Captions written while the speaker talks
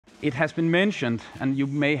It has been mentioned, and you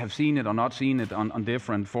may have seen it or not seen it on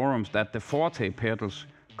different forums, that the Forte pedals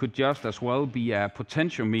could just as well be a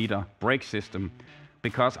potentiometer brake system,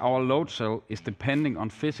 because our load cell is depending on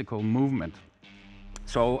physical movement.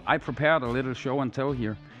 So I prepared a little show and tell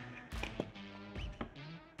here,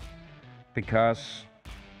 because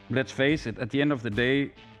let's face it, at the end of the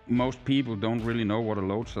day, most people don't really know what a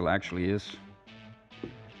load cell actually is.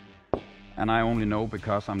 And I only know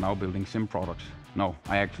because I'm now building sim products. No,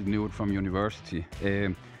 I actually knew it from university.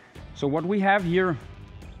 So what we have here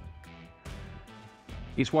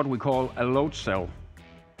is what we call a load cell.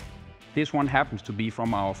 This one happens to be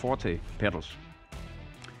from our Forte pedals.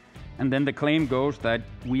 And then the claim goes that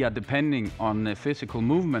we are depending on physical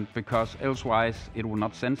movement, because elsewise it will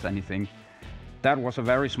not sense anything. That was a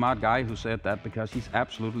very smart guy who said that, because he's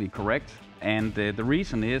absolutely correct. And the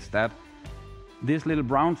reason is that this little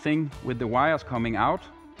brown thing with the wires coming out,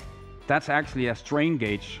 that's actually a strain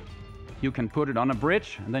gauge. You can put it on a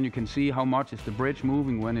bridge, and then you can see how much is the bridge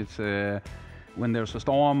moving when it's when there's a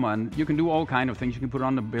storm, and you can do all kind of things. You can put it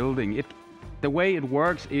on the building. The way it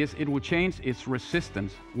works is it will change its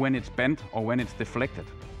resistance when it's bent or when it's deflected.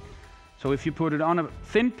 So if you put it on a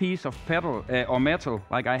thin piece of pedal or metal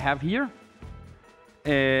like I have here,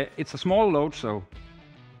 it's a small load cell.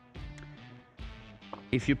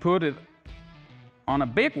 If you put it on a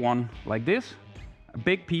big one like this, a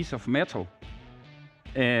big piece of metal,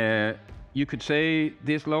 you could say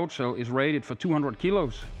this load cell is rated for 200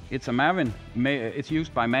 kilos. It's a Maven. It's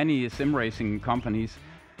used by many sim racing companies.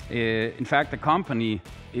 In fact, the company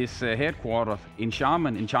is headquartered in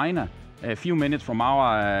Xiamen in China, a few minutes from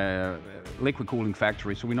our liquid cooling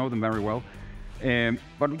factory, so we know them very well.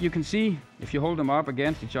 But you can see, if you hold them up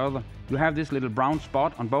against each other, you have this little brown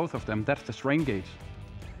spot on both of them. That's the strain gauge.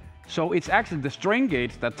 So it's actually the strain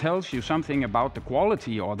gauge that tells you something about the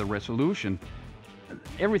quality or the resolution.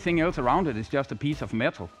 Everything else around it is just a piece of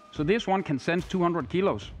metal. So this one can sense 200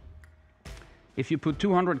 kilos. If you put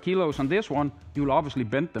 200 kilos on this one, you'll obviously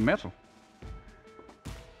bend the metal.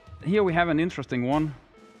 Here we have an interesting one.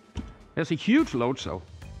 There's a huge load cell.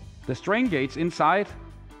 The strain gauge inside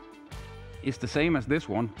is the same as this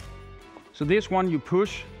one. So this one you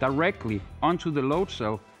push directly onto the load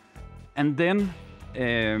cell, and then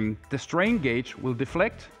the strain gauge will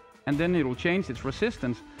deflect, and then it will change its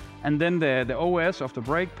resistance, and then the OS of the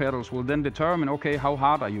brake pedals will then determine, okay, how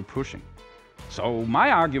hard are you pushing. So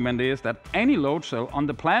my argument is that any load cell on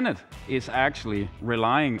the planet is actually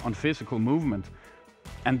relying on physical movement,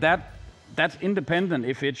 and that's independent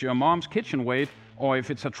if it's your mom's kitchen weight or if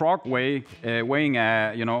it's a truck weighing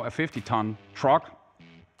a 50-ton truck.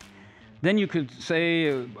 Then you could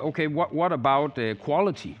say, okay, what about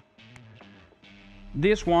quality?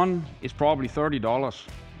 This one is probably $30.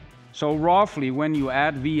 So roughly, when you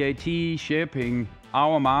add VAT, shipping,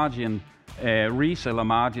 our margin, reseller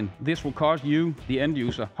margin, this will cost you, the end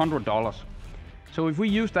user, $100. So if we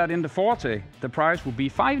use that in the Forte, the price will be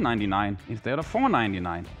 $5.99 instead of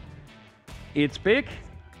 $4.99. It's big,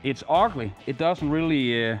 it's ugly, it doesn't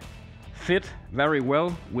really fit very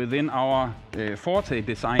well within our Forte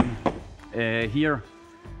design here.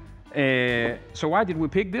 So why did we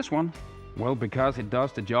pick this one? Well, because it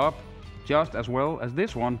does the job just as well as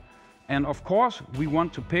this one. And of course, we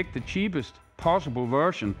want to pick the cheapest possible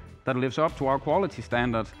version that lives up to our quality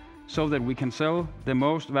standards, so that we can sell the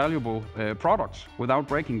most valuable products without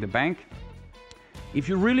breaking the bank. If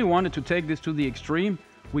you really wanted to take this to the extreme,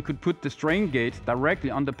 we could put the strain gauge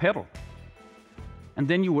directly on the pedal. And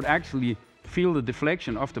then you would actually feel the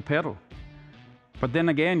deflection of the pedal. But then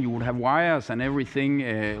again, you would have wires and everything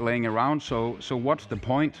laying around, so what's the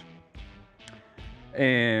point?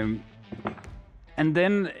 And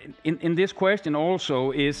then in this question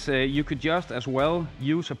also is you could just as well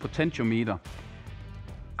use a potentiometer.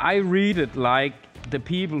 I read it like the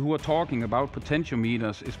people who are talking about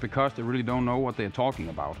potentiometers is because they really don't know what they're talking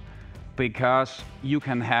about. Because you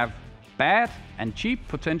can have bad and cheap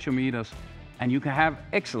potentiometers, and you can have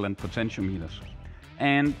excellent potentiometers.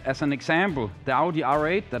 And as an example, the Audi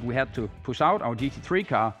R8 that we had to push out, our GT3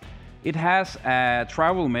 car, it has a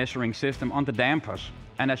travel measuring system on the dampers.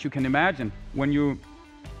 And as you can imagine, when you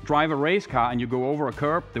drive a race car and you go over a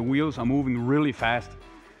curb, the wheels are moving really fast.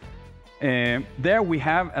 There we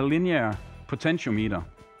have a linear potentiometer.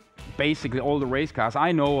 Basically all the race cars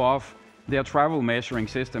I know of, their travel measuring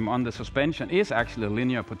system on the suspension is actually a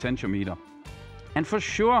linear potentiometer. And for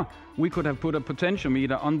sure, we could have put a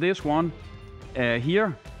potentiometer on this one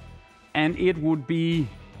here, and it would be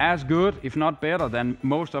as good, if not better, than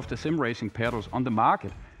most of the sim racing pedals on the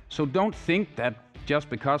market. So don't think that just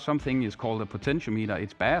because something is called a potentiometer,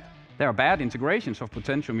 it's bad. There are bad integrations of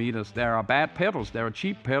potentiometers, there are bad pedals, there are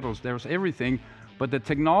cheap pedals, there's everything, but the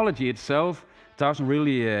technology itself doesn't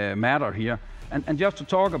really matter here. And just to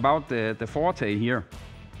talk about the Forte here,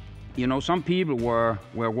 you know, some people were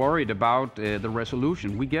worried about the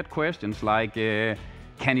resolution. We get questions like,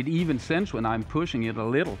 can it even sense when I'm pushing it a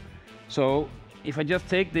little? So if I just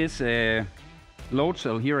take this load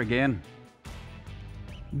cell here again,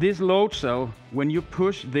 this load cell, when you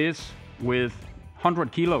push this with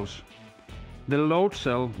 100 kilos, the load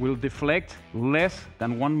cell will deflect less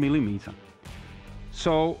than 1 millimeter.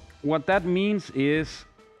 So what that means is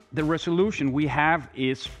the resolution we have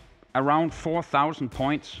is around 4,000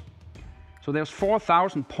 points. So there's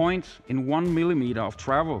 4,000 points in 1 millimeter of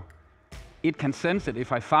travel. It can sense it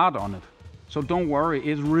if I fart on it. So don't worry,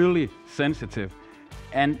 it's really sensitive.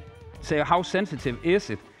 And say, how sensitive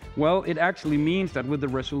is it? Well, it actually means that with the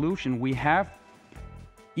resolution we have,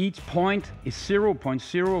 each point is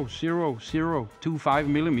 0.00025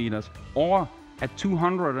 millimeters, or a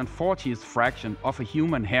 240th fraction of a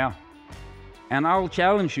human hair. And I'll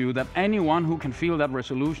challenge you that anyone who can feel that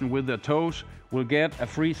resolution with their toes will get a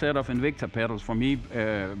free set of Invicta pedals from me,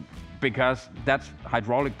 because that's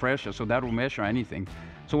hydraulic pressure, so that will measure anything.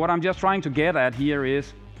 So what I'm just trying to get at here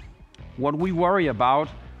is, what we worry about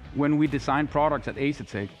when we design products at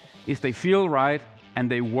Asetek is they feel right and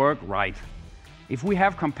they work right. If we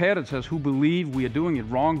have competitors who believe we are doing it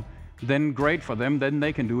wrong, then great for them, then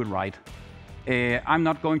they can do it right. I'm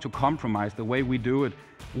not going to compromise the way we do it.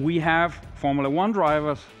 We have Formula 1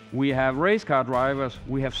 drivers, we have race car drivers,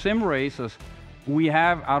 we have sim racers, we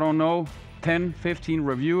have, I don't know, 10, 15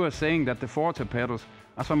 reviewers saying that the Forte pedals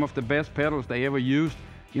are some of the best pedals they ever used.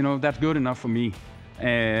 You know, that's good enough for me.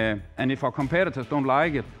 And if our competitors don't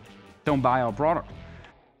like it, don't buy our product.